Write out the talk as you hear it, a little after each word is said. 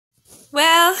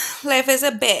Well, life is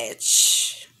a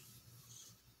bitch.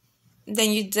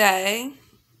 Then you die.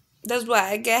 That's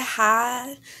why I get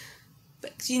high.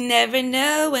 But you never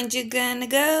know when you're gonna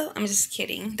go. I'm just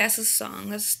kidding. That's a song.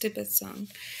 That's a stupid song.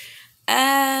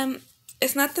 Um,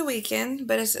 it's not the weekend,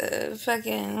 but it's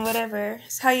fucking whatever.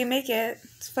 It's how you make it.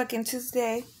 It's fucking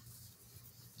Tuesday.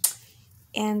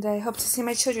 And I hope to see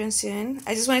my children soon.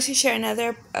 I just wanted to share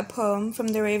another a poem from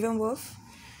the Raven Wolf.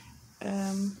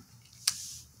 Um,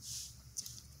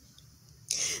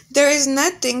 there is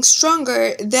nothing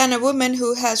stronger than a woman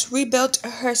who has rebuilt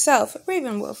herself.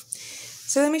 Raven Wolf.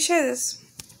 So let me share this.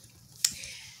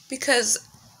 Because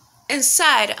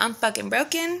inside, I'm fucking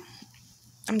broken.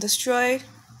 I'm destroyed.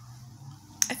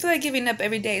 I feel like giving up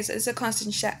every day. So it's a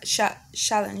constant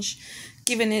challenge.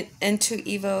 Giving it into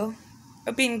evil.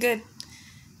 Or being good.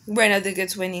 Where another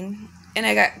good's winning. And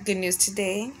I got good news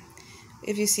today.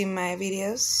 If you see my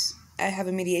videos, I have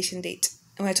a mediation date.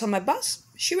 And when I told my boss,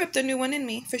 she ripped a new one in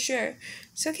me, for sure.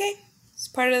 It's okay. It's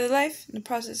part of the life and the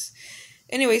process.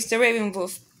 Anyways, the Raven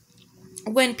Wolf.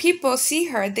 When people see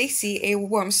her, they see a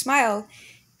warm smile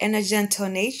and a gentle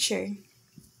nature.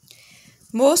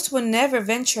 Most will never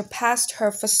venture past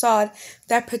her facade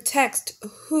that protects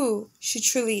who she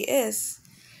truly is.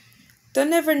 They'll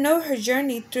never know her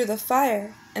journey through the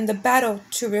fire and the battle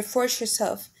to reforge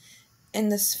herself in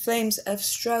the flames of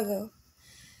struggle.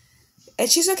 And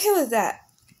she's okay with that.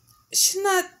 She's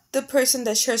not the person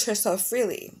that shares herself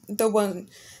freely. The ones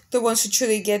who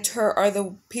truly get her are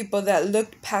the people that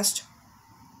looked past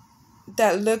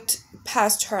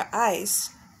her eyes.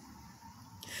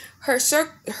 Her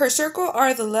circle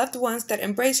are the loved ones that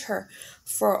embrace her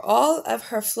for all of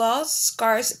her flaws,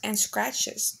 scars, and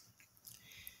scratches.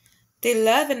 They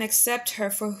love and accept her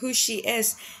for who she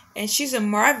is, and she's a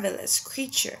marvelous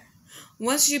creature.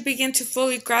 Once you begin to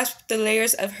fully grasp the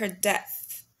layers of her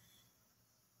depth,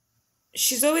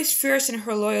 she's always fierce in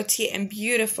her loyalty and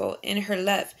beautiful in her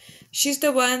love. She's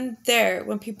the one there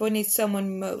when people need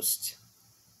someone most.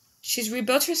 She's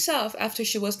rebuilt herself after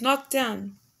she was knocked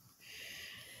down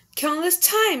countless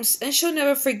times, and she'll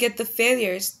never forget the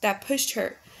failures that pushed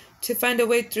her to find a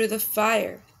way through the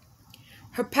fire.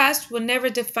 Her past will never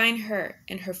define her,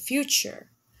 and her future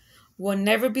will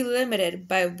never be limited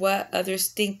by what others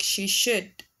think she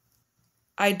should,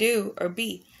 I do, or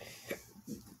be.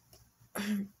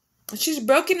 She's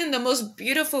broken in the most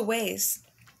beautiful ways,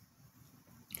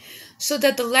 so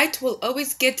that the light will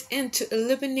always get in to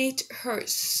illuminate her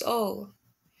soul.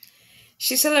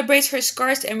 She celebrates her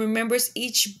scars and remembers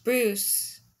each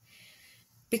bruise,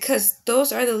 because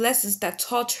those are the lessons that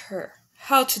taught her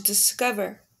how to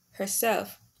discover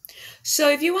herself. So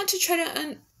if you want to try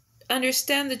to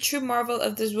understand the true marvel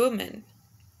of this woman,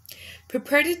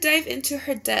 prepare to dive into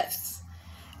her depths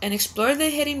and explore the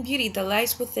hidden beauty that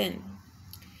lies within.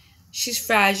 She's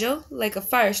fragile like a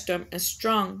firestorm and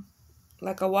strong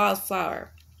like a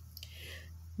wildflower.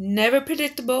 Never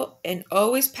predictable and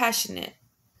always passionate.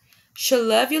 She'll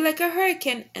love you like a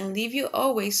hurricane and leave you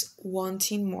always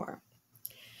wanting more.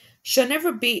 She'll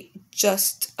never be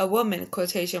just a woman,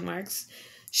 quotation marks.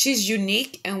 She's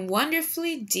unique and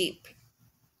wonderfully deep.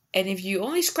 And if you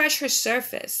only scratch her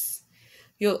surface,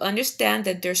 you'll understand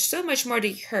that there's so much more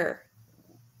to her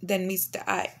than meets the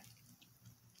eye.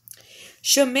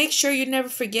 She'll make sure you never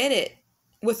forget it.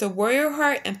 With a warrior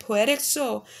heart and poetic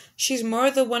soul, she's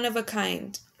more than one of a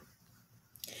kind.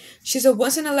 She's a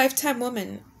once-in-a-lifetime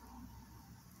woman.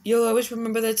 You'll always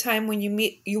remember the time when you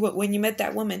met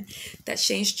that woman that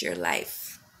changed your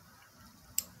life.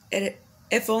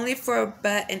 If only for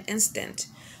but an instant.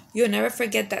 You'll never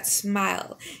forget that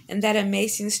smile and that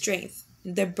amazing strength,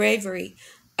 the bravery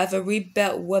of a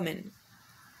rebuilt woman,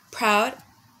 proud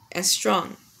and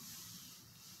strong.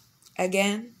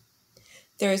 Again,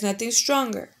 there is nothing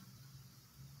stronger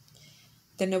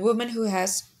than a woman who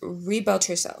has rebuilt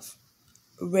herself.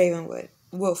 Raven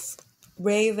Wolf.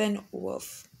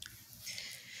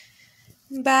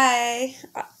 Bye.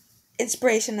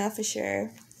 Inspirational for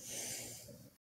sure.